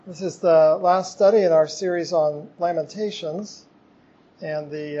This is the last study in our series on Lamentations,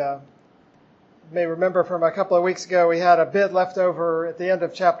 and you may remember from a couple of weeks ago we had a bit left over at the end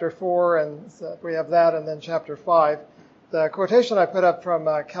of chapter 4, and so we have that, and then chapter 5. The quotation I put up from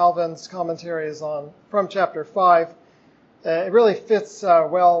Calvin's commentary is from chapter 5. It really fits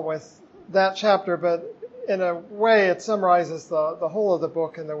well with that chapter, but in a way it summarizes the whole of the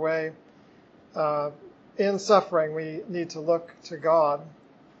book in the way in suffering we need to look to God.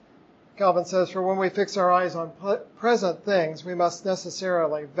 Calvin says, "For when we fix our eyes on present things, we must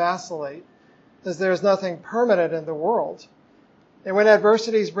necessarily vacillate, as there is nothing permanent in the world. And when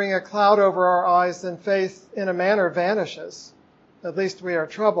adversities bring a cloud over our eyes, then faith in a manner vanishes. At least we are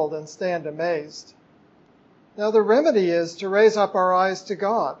troubled and stand amazed. Now the remedy is to raise up our eyes to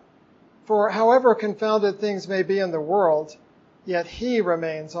God. For however confounded things may be in the world, yet He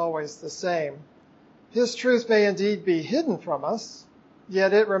remains always the same. His truth may indeed be hidden from us,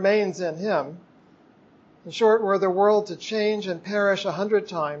 yet it remains in Him. In short, were the world to change and perish 100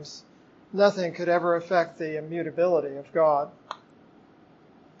 times, nothing could ever affect the immutability of God."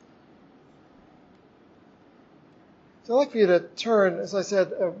 So I'd like for you to turn, as I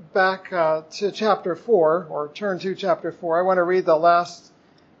said, back to chapter 4, or turn to chapter 4. I want to read the last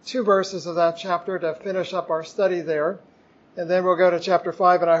 2 verses of that chapter to finish up our study there. And then we'll go to chapter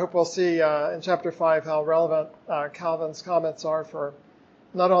 5, and I hope we'll see in chapter 5 how relevant Calvin's comments are for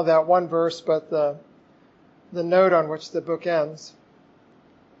not only that one verse, but the note on which the book ends.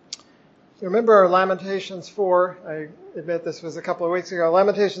 Remember Lamentations 4, I admit this was a couple of weeks ago.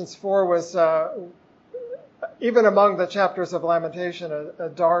 Lamentations 4 was, even among the chapters of Lamentation, a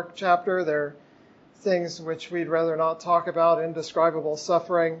dark chapter. There are things which we'd rather not talk about, indescribable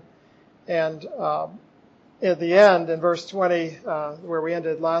suffering. And at the end, in verse 20, where we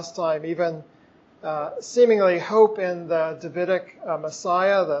ended last time, even seemingly hope in the Davidic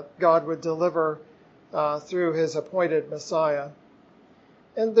Messiah, that God would deliver through His appointed Messiah.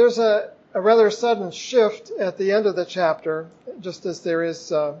 And there's a rather sudden shift at the end of the chapter, just as there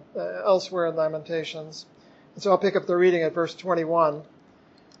is elsewhere in Lamentations. And so I'll pick up the reading at verse 21.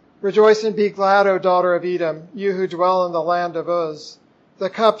 "Rejoice and be glad, O daughter of Edom, you who dwell in the land of Uz. The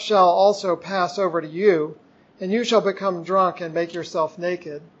cup shall also pass over to you, and you shall become drunk and make yourself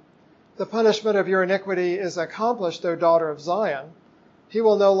naked. The punishment of your iniquity is accomplished, O daughter of Zion. He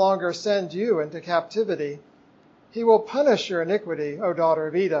will no longer send you into captivity. He will punish your iniquity, O daughter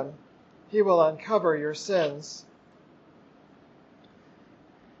of Edom. He will uncover your sins."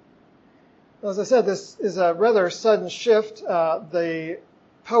 As I said, this is a rather sudden shift. The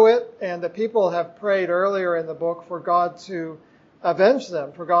poet and the people have prayed earlier in the book for God to avenge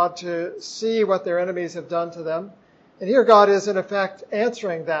them, for God to see what their enemies have done to them. And here God is, in effect,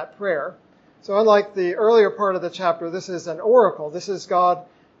 answering that prayer. So unlike the earlier part of the chapter, this is an oracle. This is God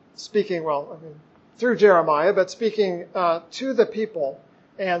speaking, through Jeremiah, but speaking to the people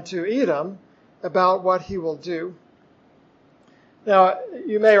and to Edom about what He will do. Now,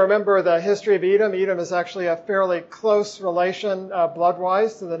 you may remember the history of Edom. Edom is actually a fairly close relation,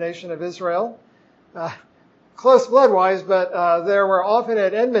 blood-wise, to the nation of Israel. Close blood-wise, but they were often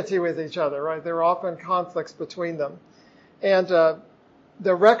at enmity with each other, right? There were often conflicts between them. And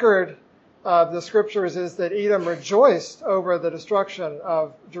the record of the scriptures is that Edom rejoiced over the destruction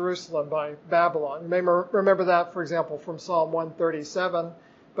of Jerusalem by Babylon. You may remember that, for example, from Psalm 137,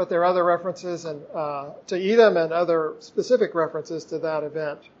 but there are other references to Edom and other specific references to that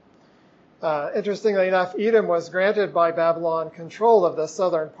event. Interestingly enough, Edom was granted by Babylon control of the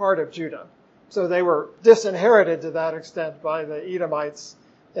southern part of Judah. So they were disinherited to that extent by the Edomites,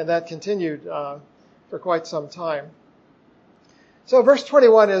 and that continued for quite some time. So verse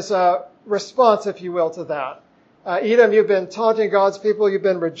 21 is a response, if you will, to that. Edom, you've been taunting God's people. You've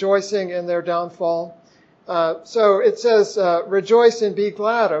been rejoicing in their downfall. So it says, "Rejoice and be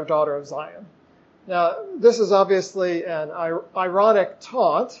glad, O daughter of Zion." Now, this is obviously an ironic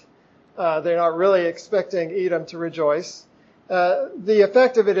taunt. They're not really expecting Edom to rejoice. The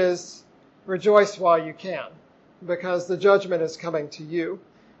effect of it is, rejoice while you can, because the judgment is coming to you.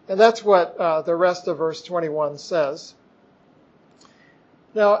 And that's what the rest of verse 21 says.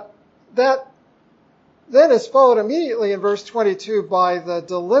 Now, that then is followed immediately in verse 22 by the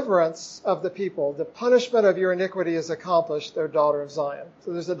deliverance of the people. The punishment of your iniquity is accomplished, O daughter of Zion.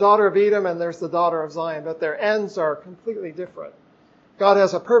 So there's the daughter of Edom and there's the daughter of Zion, but their ends are completely different. God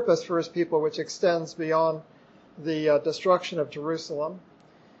has a purpose for His people which extends beyond the destruction of Jerusalem.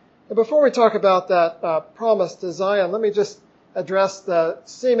 And before we talk about that promise to Zion, let me just address the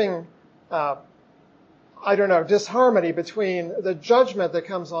seeming disharmony between the judgment that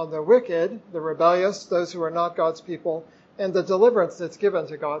comes on the wicked, the rebellious, those who are not God's people, and the deliverance that's given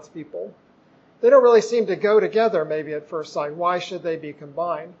to God's people. They don't really seem to go together maybe at first sight. Why should they be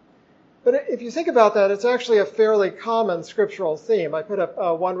combined? But if you think about that, it's actually a fairly common scriptural theme. I put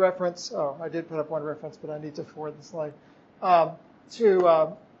up one reference. Oh, I did put up one reference, but I need to forward the slide.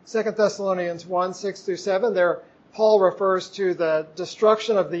 To 2 Thessalonians 1, 6 through 7. There, Paul refers to the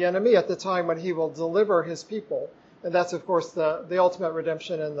destruction of the enemy at the time when he will deliver his people. And that's, of course, the ultimate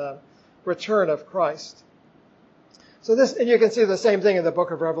redemption and the return of Christ. So this, and you can see the same thing in the book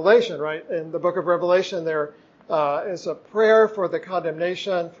of Revelation, right? In the book of Revelation, there is a prayer for the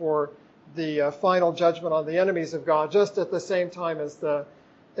condemnation, for the final judgment on the enemies of God, just at the same time as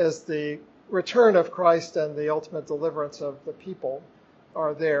the return of Christ and the ultimate deliverance of the people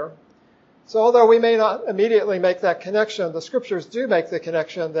are there. So although we may not immediately make that connection, the scriptures do make the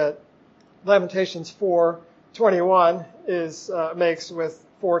connection that Lamentations 4:21 makes with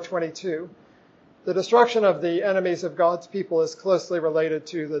 4:22. The destruction of the enemies of God's people is closely related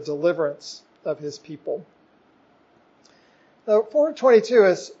to the deliverance of his people. Now, 4:22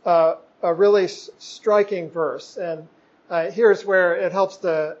 is a really striking verse, and here's where it helps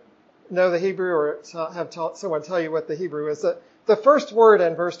to know the Hebrew or have someone tell you what the Hebrew is. The first word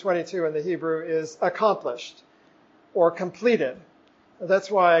in verse 22 in the Hebrew is accomplished or completed.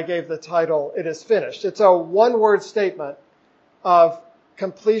 That's why I gave the title, It is Finished. It's a one-word statement of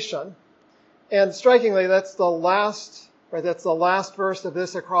completion. And strikingly, that's the last verse of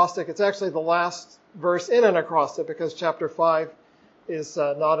this acrostic. It's actually the last verse in an acrostic because chapter 5 is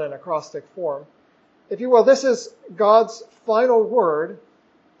not in acrostic form. If you will, this is God's final word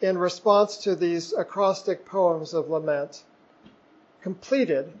in response to these acrostic poems of lament.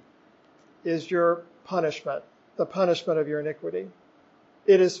 Completed is your punishment, the punishment of your iniquity.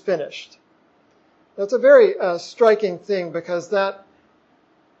 It is finished. That's a very striking thing because that,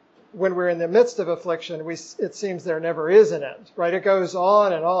 when we're in the midst of affliction, it seems there never is an end, right? It goes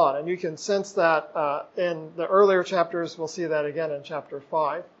on, and you can sense that in the earlier chapters. We'll see that again in chapter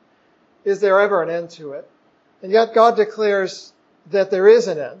 5. Is there ever an end to it? And yet God declares that there is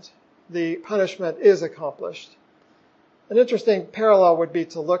an end. The punishment is accomplished. An interesting parallel would be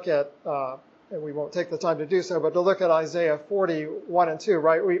to look at, and we won't take the time to do so, but to look at Isaiah 40:1 and 2,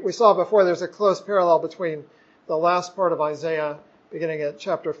 right? We saw before there's a close parallel between the last part of Isaiah, beginning at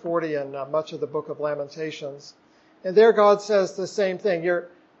chapter 40 and much of the book of Lamentations. And there God says the same thing.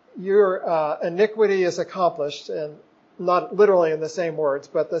 Your iniquity is accomplished, and not literally in the same words,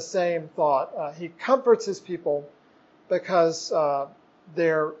 but the same thought. He comforts his people because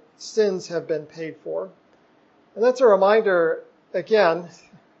their sins have been paid for. And that's a reminder, again,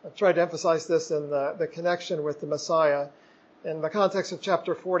 I've tried to emphasize this in the connection with the Messiah. In the context of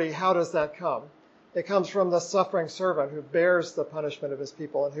chapter 40, how does that come? It comes from the suffering servant who bears the punishment of his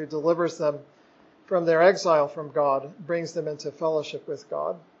people and who delivers them from their exile from God, brings them into fellowship with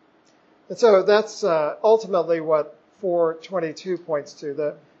God. And so that's ultimately what 4:22 points to.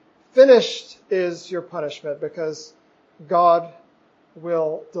 The finished is your punishment because God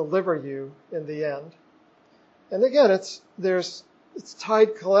will deliver you in the end. And again, it's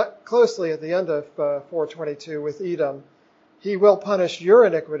tied closely at the end of 4:22 with Edom. He will punish your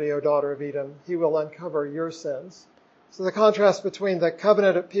iniquity, O daughter of Edom. He will uncover your sins. So the contrast between the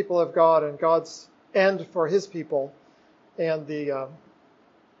covenant people of God and God's end for his people and the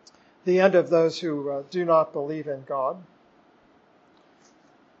end of those who do not believe in God.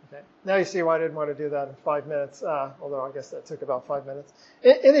 Okay. Now you see why I didn't want to do that in 5 minutes, although I guess that took about 5 minutes.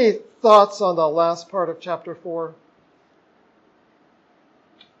 Any thoughts on the last part of chapter 4?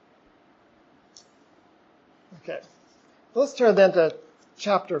 Okay. Let's turn then to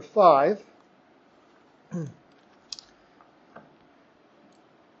chapter 5.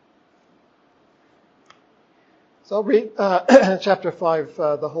 So I'll read chapter 5,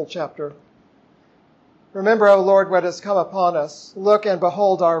 the whole chapter. Remember, O Lord, what has come upon us. Look and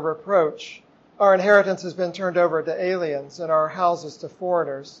behold our reproach. Our inheritance has been turned over to aliens and our houses to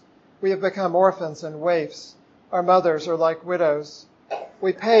foreigners. We have become orphans and waifs. Our mothers are like widows.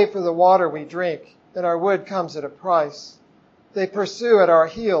 We pay for the water we drink, and our wood comes at a price. They pursue at our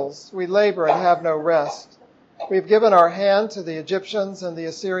heels. We labor and have no rest. We've given our hand to the Egyptians and the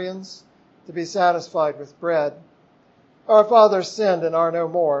Assyrians to be satisfied with bread. Our fathers sinned and are no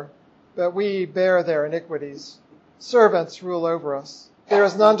more, but we bear their iniquities. Servants rule over us. There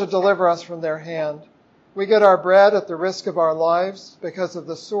is none to deliver us from their hand. We get our bread at the risk of our lives because of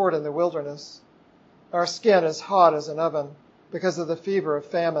the sword in the wilderness. Our skin is hot as an oven because of the fever of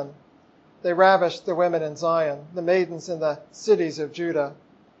famine. They ravished the women in Zion, the maidens in the cities of Judah.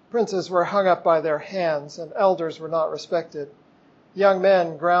 Princes were hung up by their hands, and elders were not respected. Young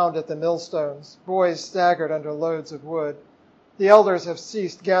men ground at the millstones. Boys staggered under loads of wood. The elders have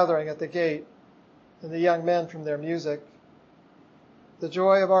ceased gathering at the gate, and the young men from their music. The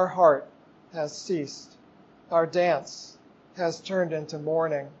joy of our heart has ceased. Our dance has turned into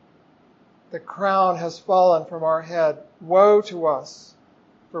mourning. The crown has fallen from our head. Woe to us,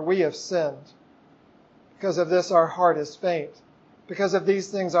 for we have sinned. Because of this our heart is faint. Because of these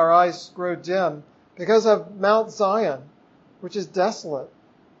things our eyes grow dim. Because of Mount Zion, which is desolate,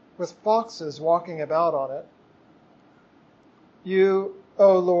 with foxes walking about on it. You,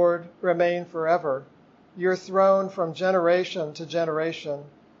 O Lord, remain forever, your throne from generation to generation.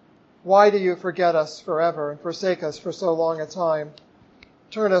 Why do you forget us forever and forsake us for so long a time?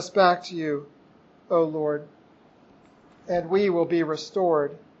 Turn us back to you, O Lord, and we will be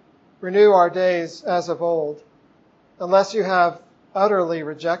restored. Renew our days as of old, unless you have utterly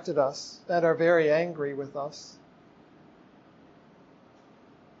rejected us and are very angry with us.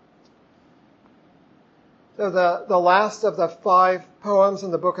 So the last of the 5 poems in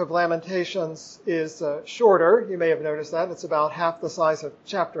the book of Lamentations is shorter. You may have noticed that. It's about half the size of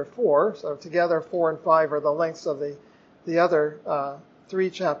chapter 4. So together 4 and 5 are the lengths of the other 3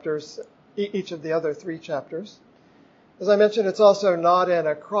 chapters, each of the other 3 chapters. As I mentioned, it's also not in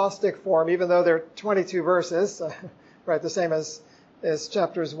acrostic form, even though there are 22 verses, right, the same as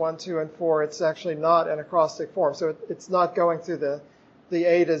chapters 1, 2, and 4. It's actually not in acrostic form. So it's not going through the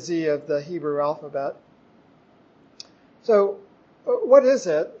A to Z of the Hebrew alphabet. So what is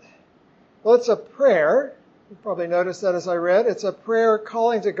it? Well, it's a prayer. You probably noticed that as I read. It's a prayer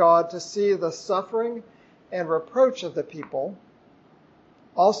calling to God to see the suffering and reproach of the people,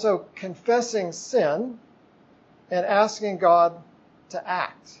 also confessing sin and asking God to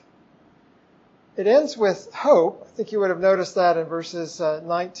act. It ends with hope. I think you would have noticed that in verses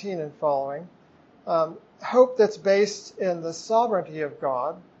 19 and following. Hope that's based in the sovereignty of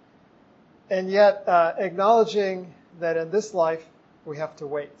God, and yet acknowledging that in this life we have to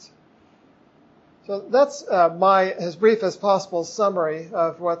wait. So that's as brief as possible summary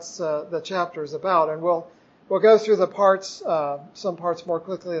of what's the chapter is about, and we'll go through the parts, some parts more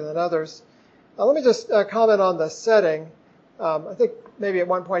quickly than others. Let me just comment on the setting. I think maybe at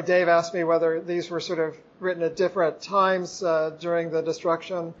one point Dave asked me whether these were sort of written at different times during the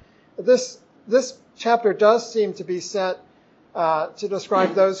destruction. This chapter does seem to be set to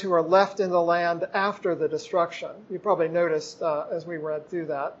describe those who are left in the land after the destruction. You probably noticed as we read through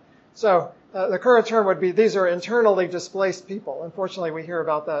that. So the current term would be these are internally displaced people. Unfortunately, we hear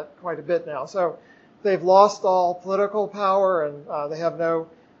about that quite a bit now. So they've lost all political power, and they have no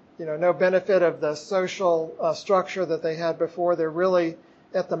benefit of the social structure that they had before. They're really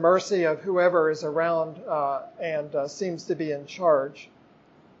at the mercy of whoever is around and seems to be in charge.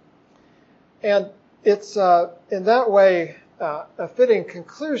 And it's in that way a fitting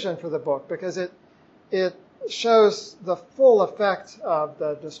conclusion for the book, because it shows the full effect of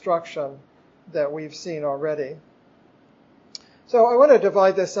the destruction that we've seen already. So I want to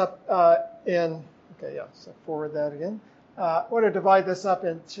divide this up so forward that again. I want to divide this up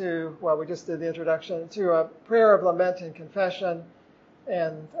into, we just did the introduction, to a prayer of lament and confession,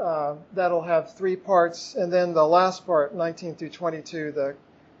 and that'll have 3 parts, and then the last part, 19 through 22,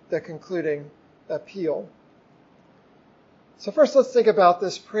 the concluding appeal. So first, let's think about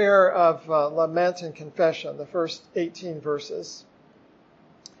this prayer of lament and confession, the first 18 verses.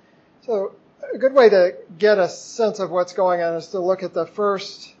 So a good way to get a sense of what's going on is to look at the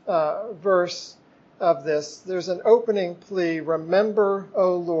first verse of this. There's an opening plea, remember,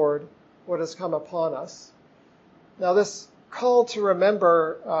 O Lord, what has come upon us. Now this call to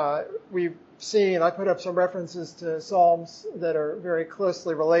remember, we've seen, I put up some references to Psalms that are very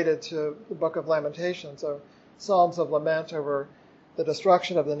closely related to the book of Lamentations. So Psalms of lament over the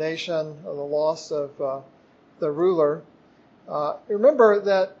destruction of the nation, or the loss of the ruler. Remember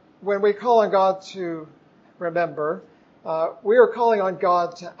that when we call on God to remember, we are calling on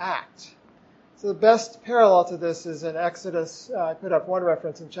God to act. So the best parallel to this is in Exodus. I put up one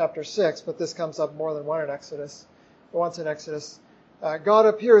reference in chapter 6, but this comes up more than once in Exodus. God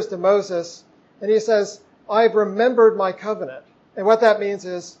appears to Moses, and he says, I've remembered my covenant. And what that means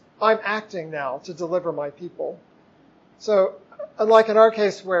is, I'm acting now to deliver my people. So, unlike in our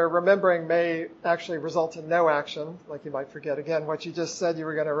case where remembering may actually result in no action, like you might forget again what you just said you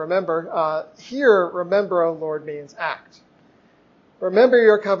were going to remember, here, remember, O Lord, means act. Remember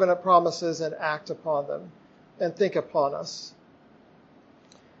your covenant promises and act upon them, and think upon us.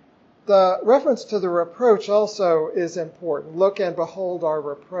 The reference to the reproach also is important. Look and behold our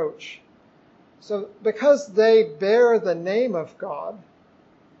reproach. So, because they bear the name of God,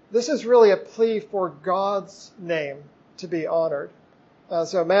 this is really a plea for God's name to be honored.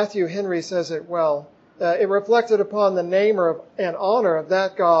 So Matthew Henry says it well. It reflected upon the name and honor of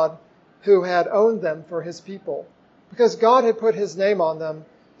that God who had owned them for his people. Because God had put his name on them,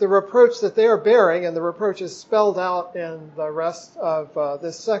 the reproach that they are bearing, and the reproach is spelled out in the rest of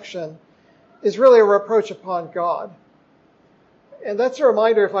this section, is really a reproach upon God. And that's a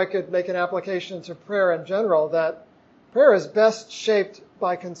reminder, if I could make an application to prayer in general, that prayer is best shaped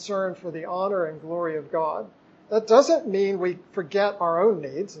by concern for the honor and glory of God. That doesn't mean we forget our own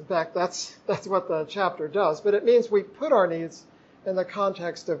needs. In fact, that's what the chapter does. But it means we put our needs in the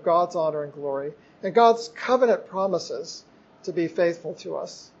context of God's honor and glory and God's covenant promises to be faithful to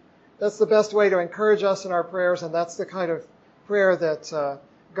us. That's the best way to encourage us in our prayers, and that's the kind of prayer that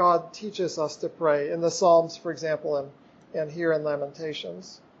God teaches us to pray in the Psalms, for example, and here in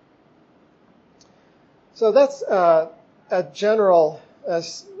Lamentations. So that's a general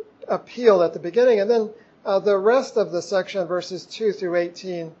appeal at the beginning, and then the rest of the section, verses 2 through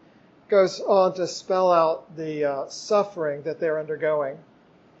 18, goes on to spell out the suffering that they're undergoing.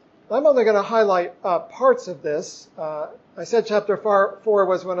 I'm only going to highlight parts of this. I said chapter 4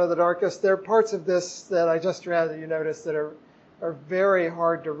 was one of the darkest. There are parts of this that I just read that you notice that are very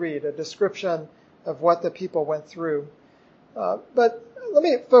hard to read, a description of what the people went through. But let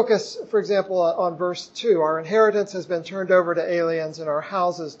me focus, for example, on verse 2. Our inheritance has been turned over to aliens and our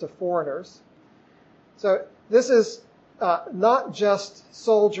houses to foreigners. So this is not just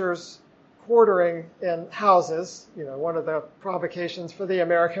soldiers quartering in houses, one of the provocations for the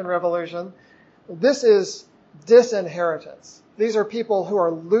American Revolution. This is disinheritance. These are people who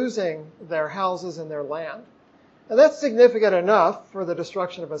are losing their houses and their land. And that's significant enough for the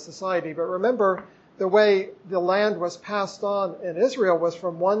destruction of a society. But remember, the way the land was passed on in Israel was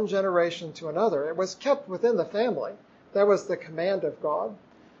from one generation to another. It was kept within the family. That was the command of God.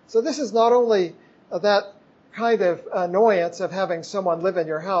 So this is not only that kind of annoyance of having someone live in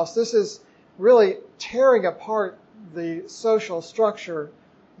your house. This is really tearing apart the social structure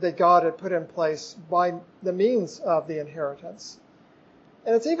that God had put in place by the means of the inheritance.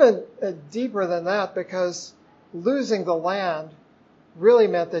 And it's even deeper than that, because losing the land really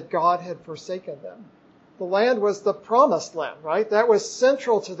meant that God had forsaken them. The land was the promised land, right? That was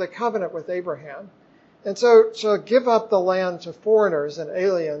central to the covenant with Abraham. And so to give up the land to foreigners and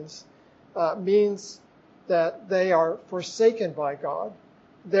aliens means that they are forsaken by God.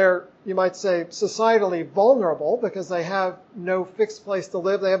 They're, you might say, societally vulnerable because they have no fixed place to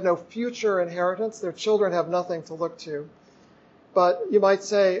live. They have no future inheritance. Their children have nothing to look to. But you might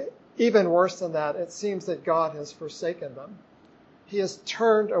say, even worse than that, it seems that God has forsaken them. He has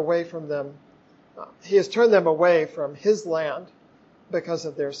turned away from them. He has turned them away from his land because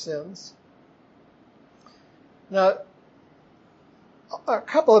of their sins. Now, a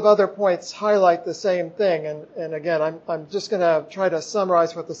couple of other points highlight the same thing. And again, I'm just going to try to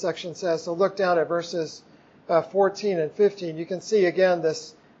summarize what the section says. So look down at verses 14 and 15. You can see again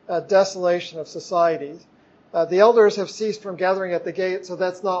this desolation of society. The elders have ceased from gathering at the gate, so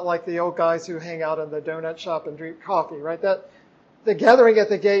that's not like the old guys who hang out in the donut shop and drink coffee, right? The gathering at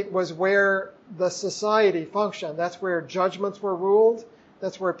the gate was where the society functioned. That's where judgments were ruled.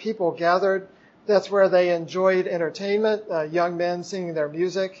 That's where people gathered. That's where they enjoyed entertainment, young men singing their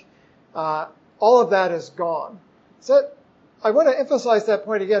music. All of that is gone. So I want to emphasize that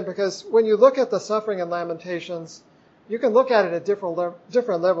point again, because when you look at the suffering in Lamentations, you can look at it at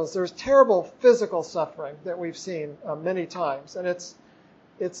different levels. There's terrible physical suffering that we've seen many times, and it's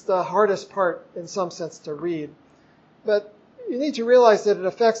the hardest part in some sense to read. But you need to realize that it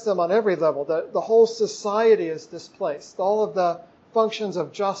affects them on every level. The whole society is displaced. All of the functions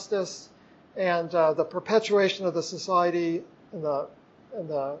of justice and the perpetuation of the society and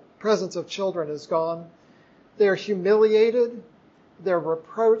the presence of children is gone. They're humiliated. They're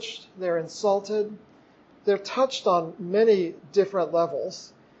reproached. They're insulted. They're touched on many different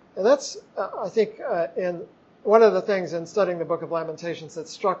levels. And that's, I think, in one of the things in studying the book of Lamentations that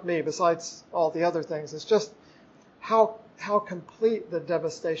struck me, besides all the other things, is just how complete the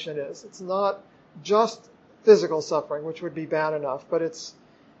devastation is. It's not just physical suffering, which would be bad enough, but it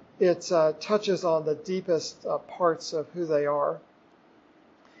touches on the deepest parts of who they are.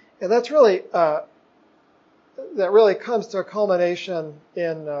 And that's really, that really comes to a culmination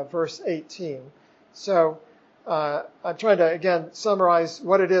in verse 18. So I'm trying to, again, summarize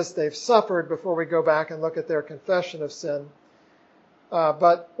what it is they've suffered before we go back and look at their confession of sin.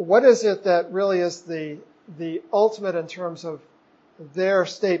 But what is it that really is the ultimate in terms of their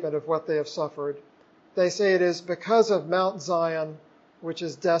statement of what they have suffered? They say it is because of Mount Zion, which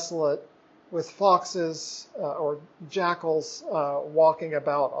is desolate, with foxes or jackals walking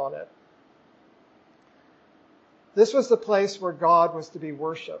about on it. This was the place where God was to be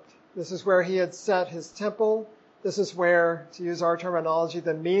worshipped. This is where he had set his temple. This is where, to use our terminology,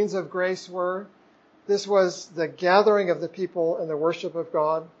 the means of grace were. This was the gathering of the people in the worship of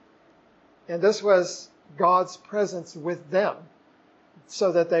God. And this was God's presence with them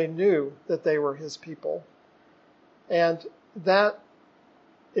so that they knew that they were his people. And that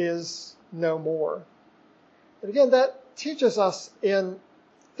is no more. And again, that teaches us in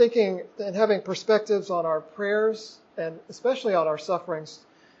thinking and having perspectives on our prayers and especially on our sufferings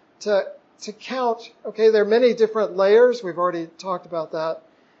to count, okay, there are many different layers. We've already talked about that.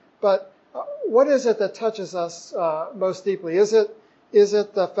 But what is it that touches us most deeply? Is it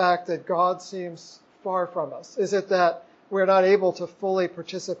the fact that God seems far from us? Is it that we're not able to fully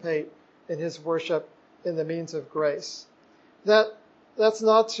participate in his worship in the means of grace? That's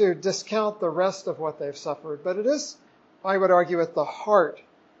not to discount the rest of what they've suffered, but it is, I would argue, at the heart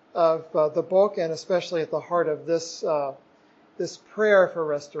of the book, and especially at the heart of this prayer for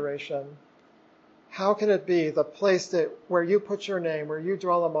restoration. How can it be the place where you put your name, where you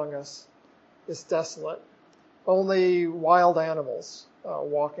dwell among us, is desolate? Only wild animals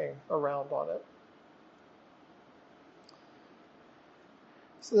walking around on it.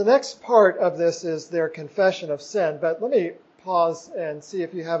 So the next part of this is their confession of sin, but let me pause and see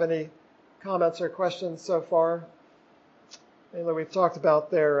if you have any comments or questions so far. Mainly we've talked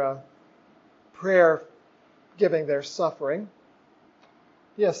about their prayer giving their suffering.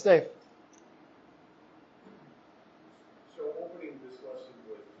 Yes, Dave. So opening this lesson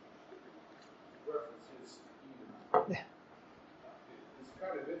with references to Eden, it's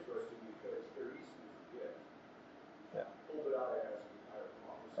kind of interesting because they're easy to forget. Yeah. Pulled it out as an entire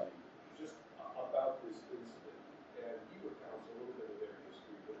prophecy just about this incident. And he recounts a little bit of their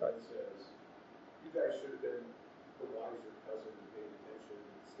history, but then says, you guys should have been the wiser cousin and paid attention.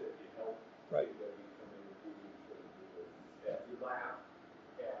 Instead, you helped Right. David come in and do what you should have done. And you laugh,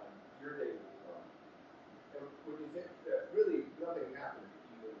 and your day will come. And when you think that really nothing happened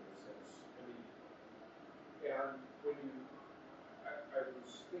even in a sense immediately. And when I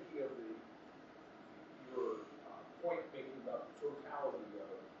was thinking of your point making about the totality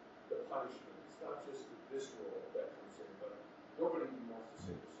of the punishment. It's not just the visceral that comes in, but nobody even wants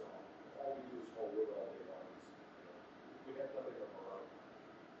to sing a song. All we do is hold wood all day long. We have nothing of our own.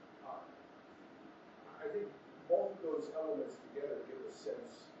 I think both of those elements together give a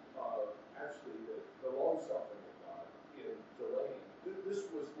sense of actually the long suffering of God in delaying. This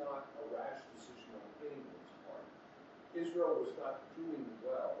was not a rash decision on anyone's part. Israel was not doing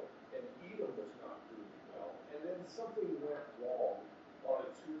well, and Edom was not doing well. And then something went wrong on a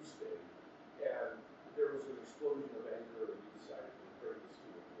Tuesday, and there was an explosion of anger, and we decided to bring this to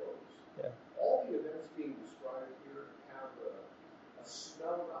a close. Yeah. All the events being described here have a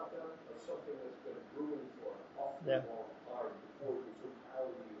smell about them of something that's been brewing for an awfully long time before the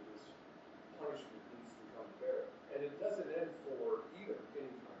totality of this punishment needs to come to bear. And it doesn't end for Edom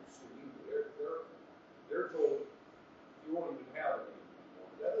anytime soon either. They're told you won't even have it anymore.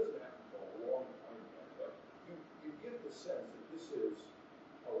 That doesn't happen for a long time yet, but you get the sense that this is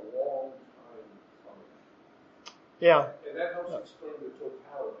a long time coming. Yeah. And that helps explain the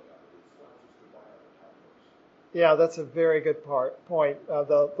totality of it. It's not just the violent outbursts. Yeah, that's a very good point.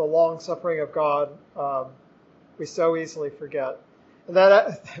 The long suffering of God, we so easily forget. And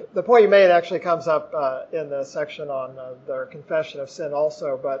that the point you made actually comes up in the section on their confession of sin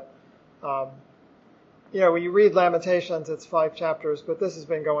also. But when you read Lamentations, it's 5 chapters, but this has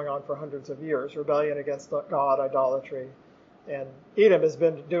been going on for hundreds of years. Rebellion against God, idolatry, and Edom has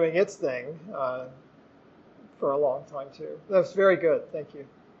been doing its thing for a long time too. That's very good. Thank you.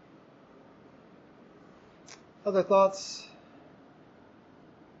 Other thoughts?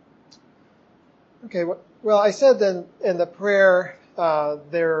 Okay, well, I said then in the prayer,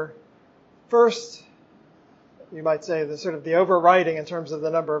 their first, you might say, the overriding in terms of the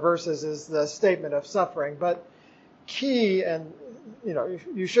number of verses is the statement of suffering. But key, and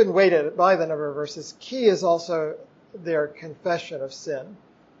you shouldn't weight it by the number of verses, key is also their confession of sin.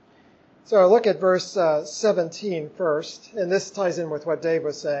 So look at verse 17 first, and this ties in with what Dave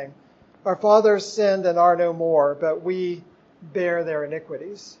was saying. Our fathers sinned and are no more, but we bear their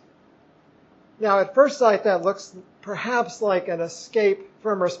iniquities. Now, at first sight, that looks perhaps like an escape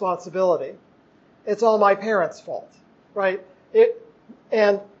from responsibility. It's all my parents' fault, right?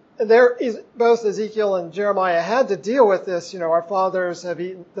 And there is, both Ezekiel and Jeremiah had to deal with this. The fathers have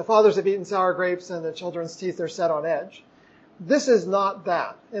eaten sour grapes, and the children's teeth are set on edge. This is not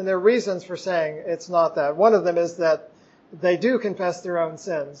that, and there are reasons for saying it's not that. One of them is that they do confess their own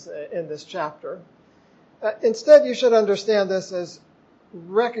sins in this chapter. Instead, you should understand this as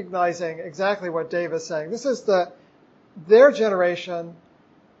recognizing exactly what Dave is saying. This is their generation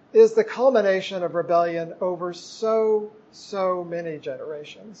is the culmination of rebellion over so many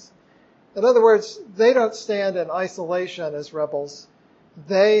generations. In other words, they don't stand in isolation as rebels.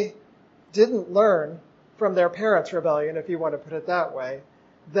 They didn't learn from their parents' rebellion, if you want to put it that way.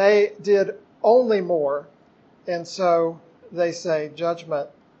 They did only more, and so they say judgment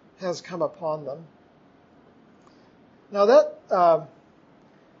has come upon them. Now that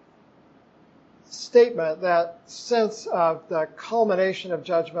statement, that sense of the culmination of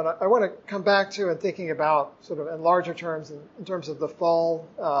judgment, I want to come back to in thinking about sort of in larger terms, in terms of the fall,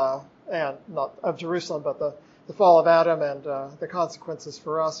 and not of Jerusalem, but the fall of Adam and the consequences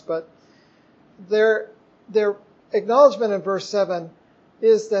for us. But their acknowledgement in verse 7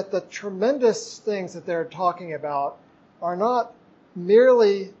 is that the tremendous things that they're talking about are not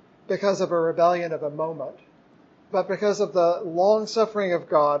merely because of a rebellion of a moment, but because of the long-suffering of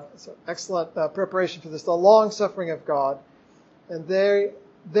God. It's an excellent preparation for this. The long-suffering of God. And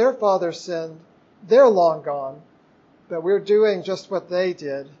their fathers sinned. They're long gone. But we're doing just what they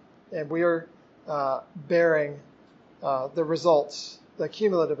did. And we're bearing the results, the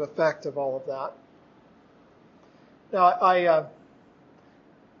cumulative effect of all of that. Now,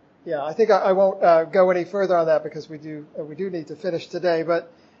 I think I won't go any further on that because we do need to finish today.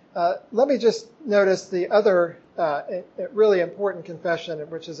 But let me just notice the other really important confession,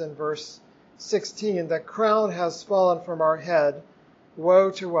 which is in verse 16. The crown has fallen from our head.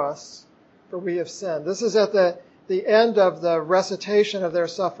 Woe to us, for we have sinned. This is at the end of the recitation of their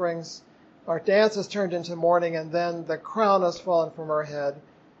sufferings. Our dance has turned into mourning, and then the crown has fallen from our head.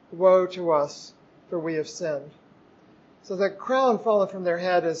 Woe to us, for we have sinned. So the crown fallen from their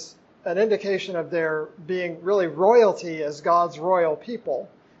head is an indication of their being really royalty as God's royal people.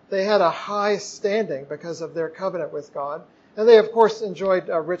 They had a high standing because of their covenant with God. And they, of course, enjoyed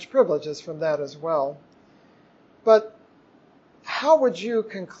rich privileges from that as well. But how would you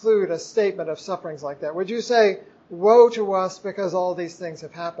conclude a statement of sufferings like that? Would you say, woe to us because all these things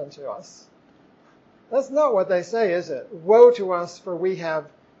have happened to us? That's not what they say, is it? Woe to us for we have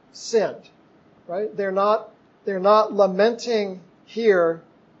sinned. Right? They're not lamenting here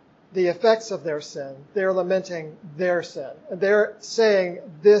the effects of their sin. They're lamenting their sin. And they're saying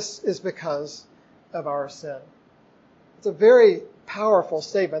this is because of our sin. It's a very powerful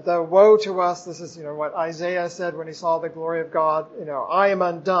statement. The woe to us, this is, what Isaiah said when he saw the glory of God. I am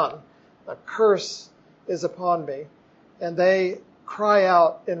undone. A curse is upon me. And they cry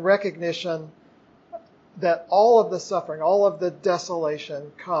out in recognition that all of the suffering, all of the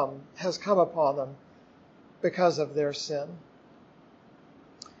desolation has come upon them because of their sin.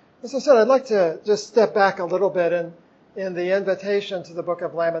 As I said, I'd like to just step back a little bit in the invitation to the book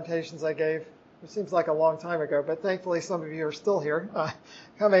of Lamentations I gave. It seems like a long time ago, but thankfully some of you are still here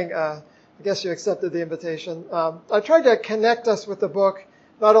coming. I guess you accepted the invitation. I tried to connect us with the book,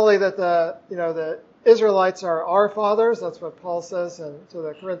 not only that the Israelites are our fathers, that's what Paul says to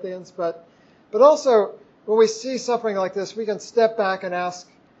the Corinthians, but also when we see suffering like this, we can step back and ask,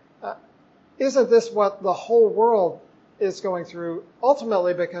 isn't this what the whole world is going through,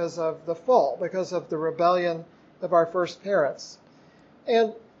 ultimately because of the fall, because of the rebellion of our first parents?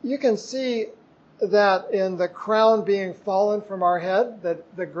 And you can see that in the crown being fallen from our head,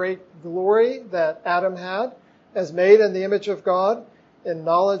 that the great glory that Adam had as made in the image of God, in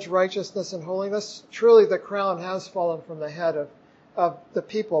knowledge, righteousness, and holiness. Truly the crown has fallen from the head of the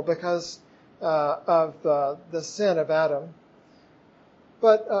people because of the sin of Adam.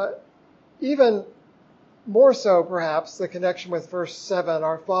 But even more so, perhaps, the connection with verse 7,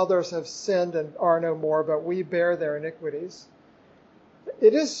 our fathers have sinned and are no more, but we bear their iniquities.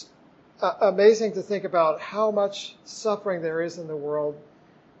 It is amazing to think about how much suffering there is in the world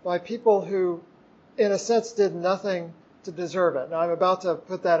by people who, in a sense, did nothing to deserve it. Now, I'm about to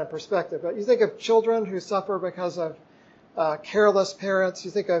put that in perspective, but you think of children who suffer because of careless parents.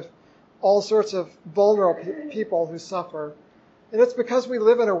 You think of all sorts of vulnerable people who suffer. And it's because we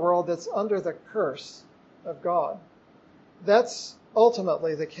live in a world that's under the curse of God. That's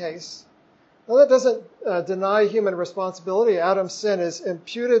ultimately the case. Now, that doesn't deny human responsibility. Adam's sin is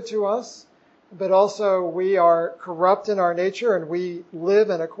imputed to us, but also we are corrupt in our nature and we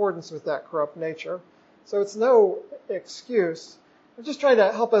live in accordance with that corrupt nature. So it's no excuse. I'm just trying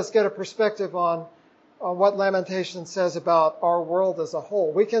to help us get a perspective on what Lamentations says about our world as a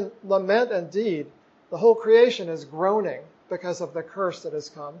whole. We can lament indeed. The whole creation is groaning because of the curse that has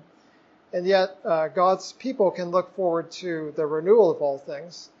come. And yet God's people can look forward to the renewal of all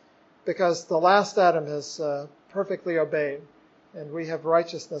things because the last Adam has perfectly obeyed and we have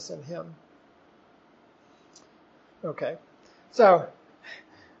righteousness in him. Okay, so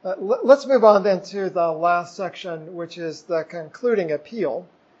let's move on then to the last section, which is the concluding appeal.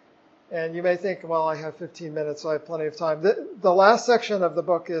 And you may think, well, I have 15 minutes, so I have plenty of time. The last section of the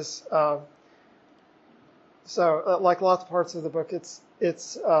book is, like lots of parts of the book,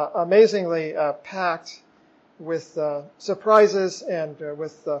 it's amazingly packed with surprises and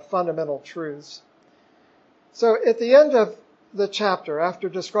with fundamental truths. So at the end of the chapter, after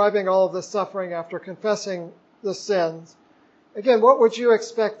describing all of the suffering, after confessing the sins, again, what would you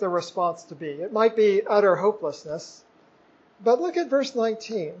expect the response to be? It might be utter hopelessness. But look at verse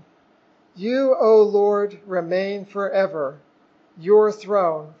 19. You, O Lord, remain forever, your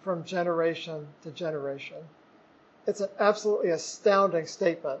throne from generation to generation. It's an absolutely astounding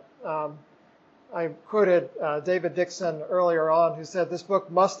statement. I quoted David Dixon earlier on, who said this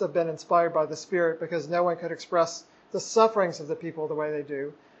book must have been inspired by the Spirit because no one could express the sufferings of the people the way they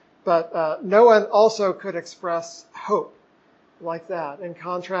do. But no one also could express hope like that, in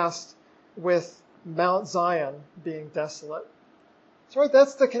contrast with Mount Zion being desolate. So right,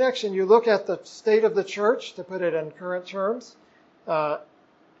 that's the connection. You look at the state of the church, to put it in current terms,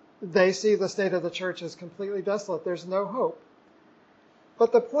 they see the state of the church as completely desolate. There's no hope.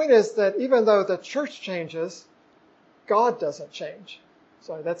 But the point is that even though the church changes, God doesn't change.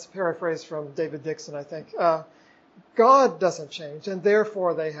 Sorry, that's a paraphrase from David Dixon, I think. God doesn't change, and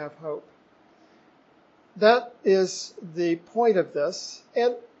therefore they have hope. That is the point of this.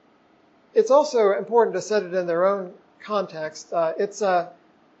 And it's also important to set it in their own context. I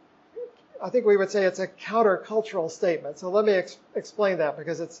think we would say it's a countercultural statement. So let me explain that,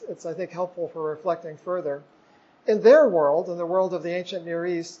 because it's I think helpful for reflecting further. In their world, in the world of the ancient Near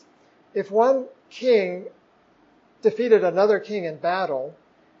East, if one king defeated another king in battle,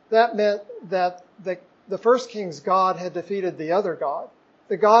 that meant that the first king's god had defeated the other god.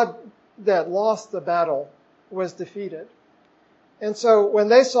 The god that lost the battle was defeated. And so when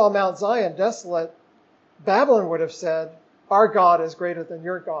they saw Mount Zion desolate, Babylon would have said, our God is greater than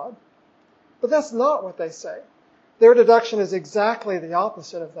your God. But that's not what they say. Their deduction is exactly the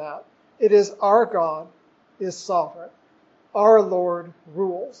opposite of that. It is our God is sovereign. Our Lord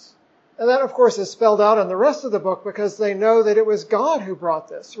rules. And that, of course, is spelled out in the rest of the book because they know that it was God who brought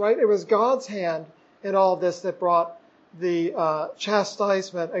this, right? It was God's hand in all this that brought the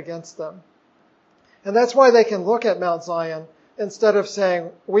chastisement against them. And that's why they can look at Mount Zion, instead of saying,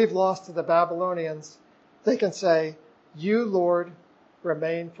 we've lost to the Babylonians, they can say, you, Lord,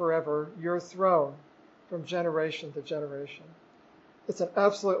 remain forever, your throne from generation to generation. It's an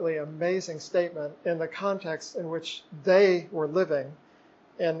absolutely amazing statement in the context in which they were living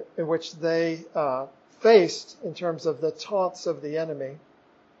and in which they faced in terms of the taunts of the enemy.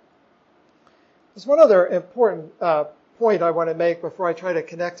 There's one other important point I want to make before I try to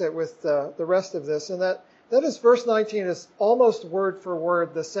connect it with the rest of this, and that is verse 19 is almost word for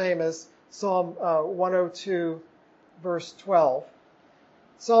word the same as Psalm 102, verse 12.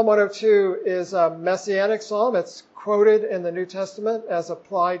 Psalm 102 is a messianic psalm. It's quoted in the New Testament as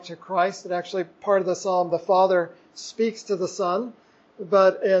applied to Christ. It actually, part of the psalm, the Father speaks to the Son.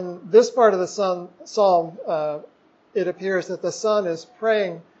 But in this part of the psalm, it appears that the Son is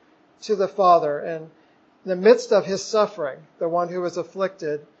praying to the Father. And in the midst of his suffering, the one who was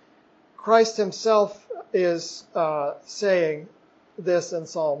afflicted, Christ himself is saying this in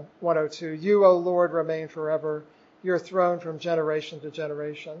Psalm 102. You, O Lord, remain forever, your throne from generation to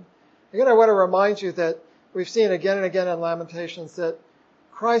generation. Again, I want to remind you that we've seen again and again in Lamentations that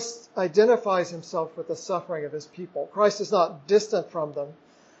Christ identifies himself with the suffering of his people. Christ is not distant from them.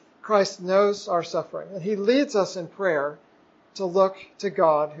 Christ knows our suffering, and he leads us in prayer to look to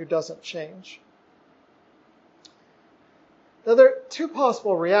God who doesn't change. Now, there are two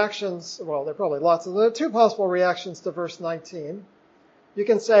possible reactions. Well, there are probably lots of them. There are two possible reactions to verse 19. You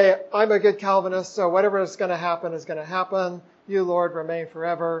can say, I'm a good Calvinist, so whatever is going to happen is going to happen. You, Lord, remain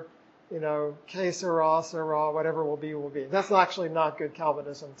forever. Que sera, sera, whatever will be, will be. That's actually not good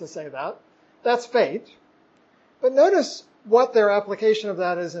Calvinism to say that. That's fate. But notice what their application of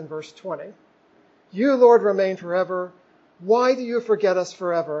that is in verse 20. You, Lord, remain forever. Why do you forget us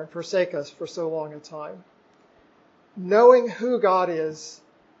forever and forsake us for so long a time? Knowing who God is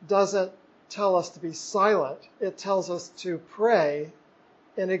doesn't tell us to be silent. It tells us to pray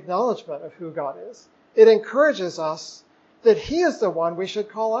in acknowledgement of who God is. It encourages us that he is the one we should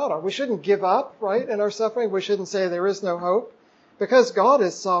call out on. We shouldn't give up, right, in our suffering. We shouldn't say there is no hope. Because God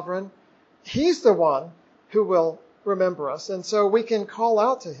is sovereign, he's the one who will remember us. And so we can call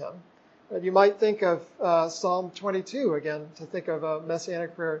out to him. You might think of Psalm 22 again, to think of a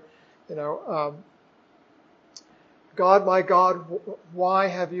messianic prayer. God, my God, why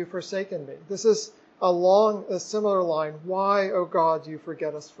have you forsaken me? This is a similar line. Why, O God, do you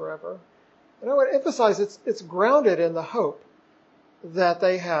forget us forever? And I want to emphasize it's grounded in the hope that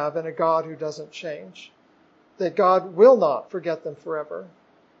they have in a God who doesn't change, that God will not forget them forever,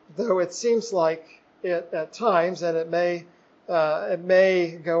 though it seems like it at times, and it may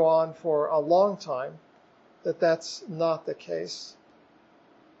go on for a long time, that's not the case.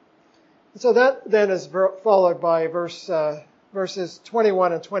 So that then is followed by verses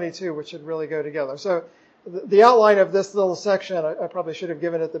 21 and 22, which should really go together. So the outline of this little section, I probably should have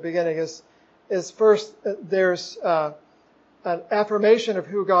given at the beginning, is first there's an affirmation of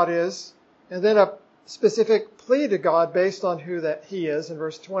who God is, and then a specific plea to God based on who that He is in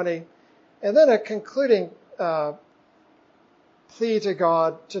verse 20, and then a concluding plea to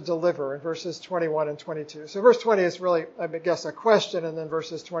God to deliver in verses 21 and 22. So verse 20 is really, I guess, a question, and then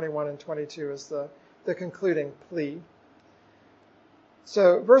verses 21 and 22 is the concluding plea.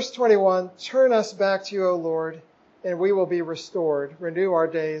 So verse 21, turn us back to you, O Lord, and we will be restored. Renew our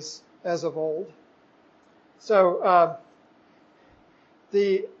days as of old. So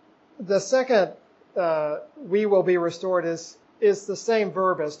the second we will be restored is the same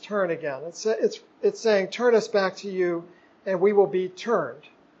verb as turn again. It's saying turn us back to you and we will be turned,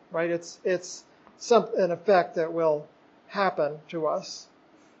 right? It's an effect that will happen to us.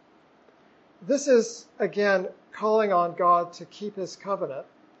 This is, again, calling on God to keep His covenant.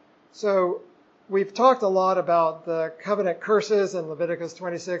 So we've talked a lot about the covenant curses in Leviticus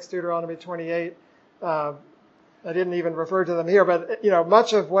 26, Deuteronomy 28. I didn't even refer to them here, but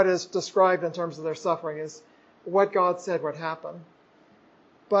much of what is described in terms of their suffering is what God said would happen.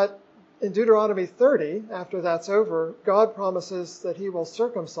 But in Deuteronomy 30, after that's over, God promises that He will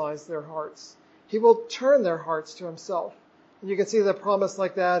circumcise their hearts. He will turn their hearts to Himself. And you can see the promise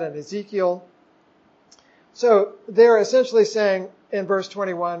like that in Ezekiel. So they're essentially saying in verse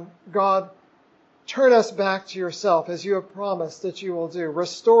 21, God, turn us back to yourself as you have promised that you will do.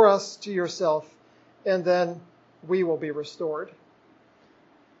 Restore us to yourself, and then we will be restored.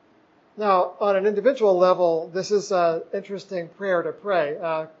 Now, on an individual level, this is an interesting prayer to pray.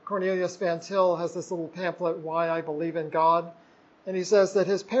 Cornelius Van Til has this little pamphlet, Why I Believe in God. And he says that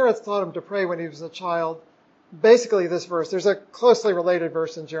his parents taught him to pray when he was a child. Basically this verse, there's a closely related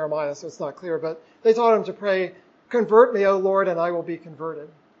verse in Jeremiah, so it's not clear, but they taught him to pray, convert me, O Lord, and I will be converted.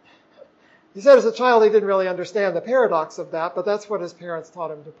 He said as a child he didn't really understand the paradox of that, but that's what his parents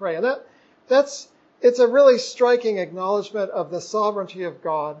taught him to pray. And it's a really striking acknowledgement of the sovereignty of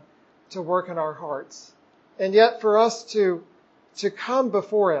God to work in our hearts. And yet for us to come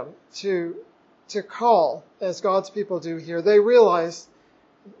before Him, to call, as God's people do here, they realize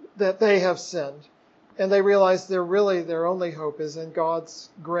that they have sinned. And they realize their only hope is in God's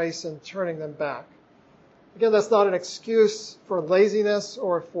grace and turning them back. Again, that's not an excuse for laziness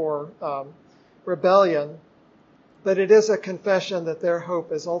or for rebellion, but it is a confession that their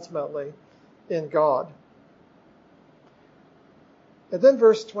hope is ultimately in God. And then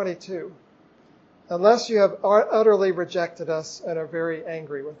verse 22, unless you have utterly rejected us and are very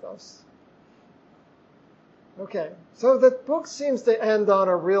angry with us. Okay, so the book seems to end on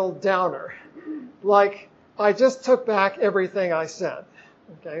a real downer. Like, I just took back everything I said.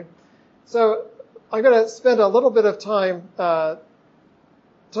 Okay, so I'm going to spend a little bit of time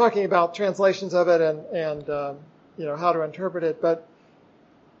talking about translations of it and how to interpret it. But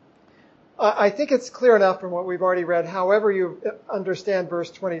I think it's clear enough from what we've already read. However you understand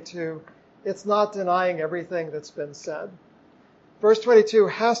verse 22, it's not denying everything that's been said. Verse 22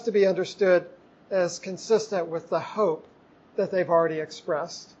 has to be understood as consistent with the hope that they've already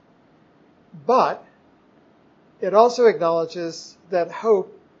expressed. But it also acknowledges that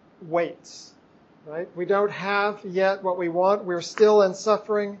hope waits, right? We don't have yet what we want. We're still in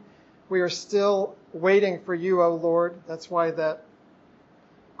suffering. We are still waiting for you, O Lord. That's why that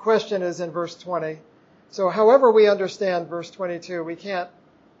question is in verse 20. So however we understand verse 22, we can't,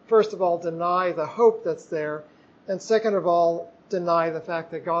 first of all, deny the hope that's there, and second of all, deny the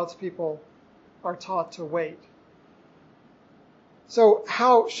fact that God's people are taught to wait. So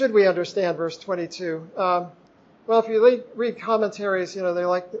how should we understand verse 22? Well, if you read commentaries,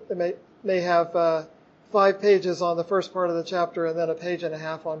 they may have 5 pages on the first part of the chapter and then a page and a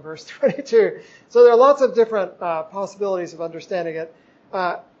half on verse 22. So there are lots of different possibilities of understanding it.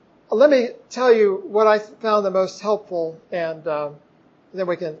 Let me tell you what I found the most helpful, and then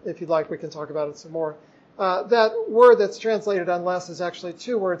we can, if you'd like, we can talk about it some more. That word that's translated unless is actually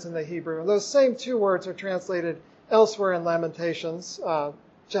 2 words in the Hebrew. And those same 2 words are translated elsewhere in Lamentations,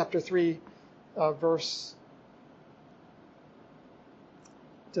 chapter 3, verse,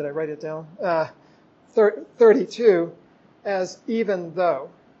 did I write it down? 32, as even though.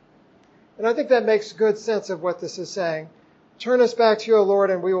 And I think that makes good sense of what this is saying. Turn us back to you, O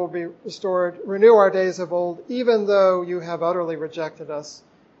Lord, and we will be restored. Renew our days of old, even though you have utterly rejected us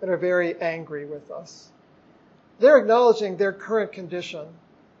and are very angry with us. They're acknowledging their current condition,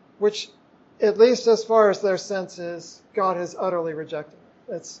 which, at least as far as their sense is, God has utterly rejected.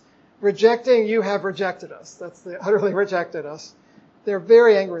 It's rejecting, you have rejected us. That's the utterly rejected us. They're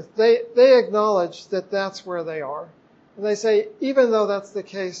very angry. They acknowledge that that's where they are. And they say, even though that's the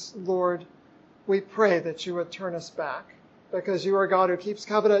case, Lord, we pray that you would turn us back. Because you are a God who keeps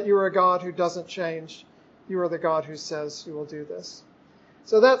covenant. You are a God who doesn't change. You are the God who says you will do this.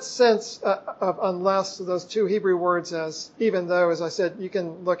 So that sense of unless, those two Hebrew words as even though, as I said, you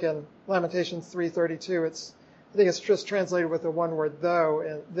can look in Lamentations 3:32. I think it's just translated with the one word though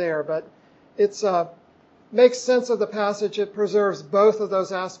in there, but it's makes sense of the passage. It preserves both of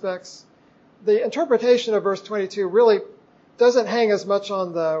those aspects. The interpretation of verse 22 really doesn't hang as much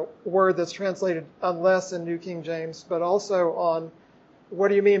on the word that's translated unless in New King James, but also on what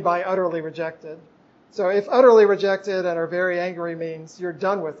do you mean by utterly rejected. So if utterly rejected and are very angry means you're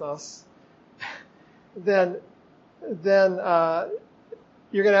done with us, then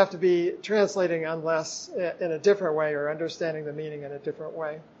you're going to have to be translating unless in a different way or understanding the meaning in a different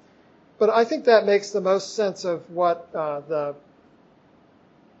way. But I think that makes the most sense of what the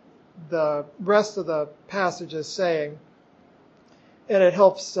rest of the passage is saying. And it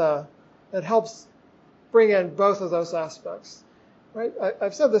helps bring in both of those aspects, right?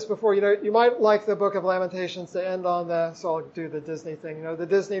 I've said this before. You might like the Book of Lamentations to end on so I'll do the Disney thing. The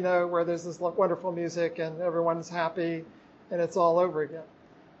Disney note where there's this wonderful music and everyone's happy and it's all over again.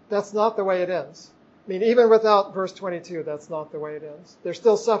 That's not the way it ends. I mean, even without verse 22, that's not the way it ends. They're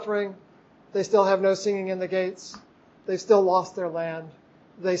still suffering. They still have no singing in the gates. They've still lost their land.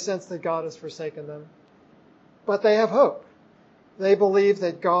 They sense that God has forsaken them. But they have hope. They believe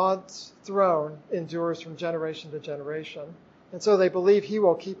that God's throne endures from generation to generation. And so they believe he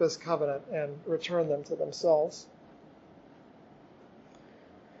will keep his covenant and return them to themselves.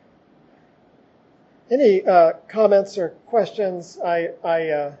 Any comments or questions?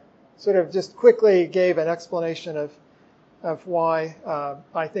 I sort of just quickly gave an explanation of why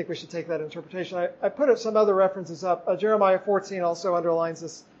I think we should take that interpretation. I put some other references up. Jeremiah 14 also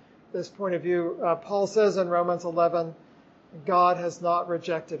underlines this point of view. Paul says in Romans 11, God has not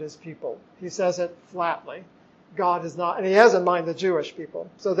rejected his people. He says it flatly. God has not, and he has in mind the Jewish people.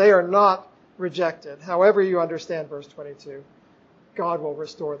 So they are not rejected. However you understand verse 22, God will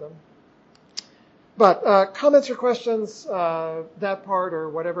restore them. But comments or questions, that part or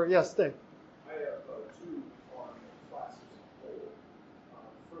whatever? Yes, Dave. I have two on classes as a whole.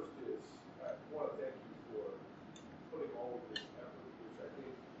 First is, I want to thank you for putting all of this effort, which I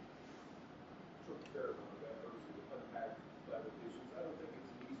think took a fair amount of effort to unpack Lamentations. I don't think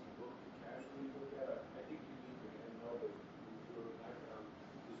it's an easy book to casually look at. I think you need to know that your background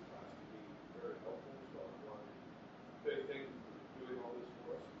in this class to be very helpful. So I want to thank you for doing all this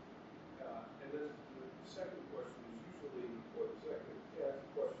for us. And then the second question is usually, or the second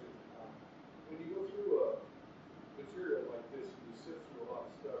question, when you go through a material like this and you sift through a lot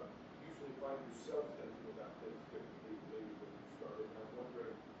of stuff, you usually find yourself thinking about things differently maybe when you started. And I'm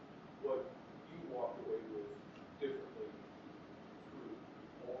wondering what you walked away with differently through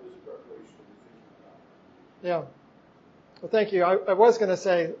all this preparation and thinking about it. Yeah. Well, thank you. I was going to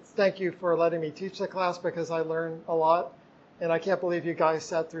say thank you for letting me teach the class because I learned a lot. And I can't believe you guys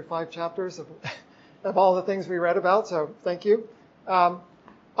sat through 5 chapters of all the things we read about. So thank you. I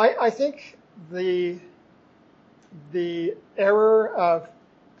think the error of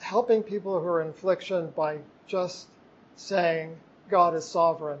helping people who are in affliction by just saying God is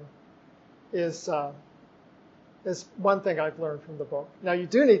sovereign is one thing I've learned from the book. Now, you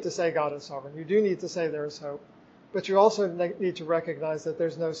do need to say God is sovereign. You do need to say there is hope. But you also need to recognize that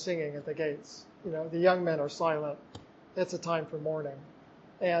there's no singing at the gates. The young men are silent. It's a time for mourning.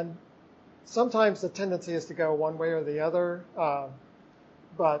 And sometimes the tendency is to go one way or the other.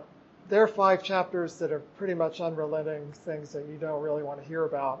 But there are 5 chapters that are pretty much unrelenting things that you don't really want to hear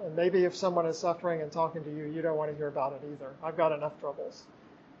about. And maybe if someone is suffering and talking to you, you don't want to hear about it either. I've got enough troubles.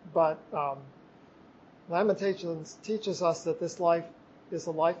 But Lamentations teaches us that this life is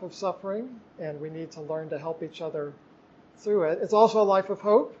a life of suffering, and we need to learn to help each other through it. It's also a life of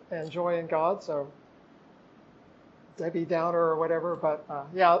hope and joy in God. So Debbie Downer or whatever, but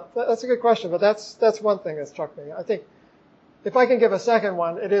yeah, that's a good question. But that's one thing that struck me. I think if I can give a second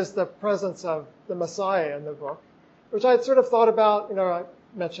one, it is the presence of the Messiah in the book, which I had sort of thought about. I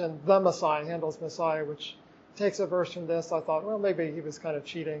mentioned the Messiah, Handel's Messiah, which takes a verse from this. I thought, well, maybe he was kind of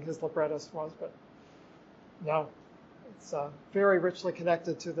cheating, his librettist was, but no. It's very richly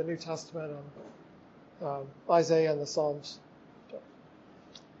connected to the New Testament and Isaiah and the Psalms.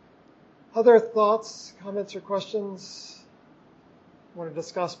 Other thoughts, comments, or questions? Want to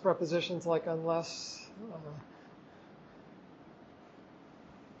discuss prepositions like unless?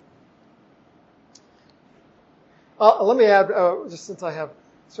 Let me add, just since I have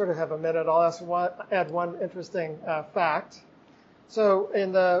a minute, I'll add one interesting fact. So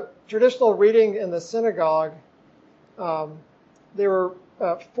in the traditional reading in the synagogue, there were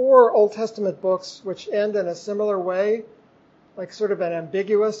 4 Old Testament books which end in a similar way, like sort of an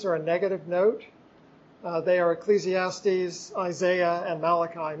ambiguous or a negative note. They are Ecclesiastes, Isaiah, and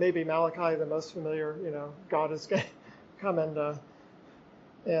Malachi. Maybe Malachi, the most familiar, God is going to come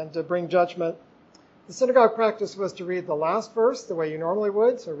and bring judgment. The synagogue practice was to read the last verse the way you normally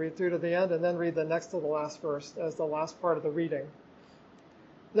would, so read through to the end, and then read the next to the last verse as the last part of the reading.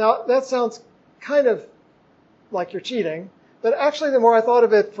 Now, that sounds kind of like you're cheating, but actually the more I thought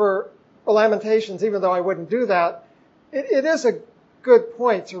of it for Lamentations, even though I wouldn't do that, it is a good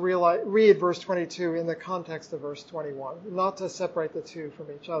point to read verse 22 in the context of verse 21, not to separate the two from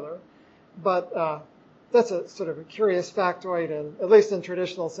each other. But that's a sort of a curious factoid, and at least in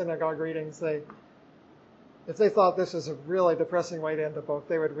traditional synagogue readings, if they thought this was a really depressing way to end the book,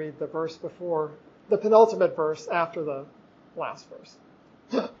 they would read the verse before, the penultimate verse after the last verse.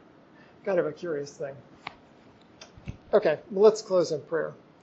 Kind of a curious thing. Okay, well, let's close in prayer.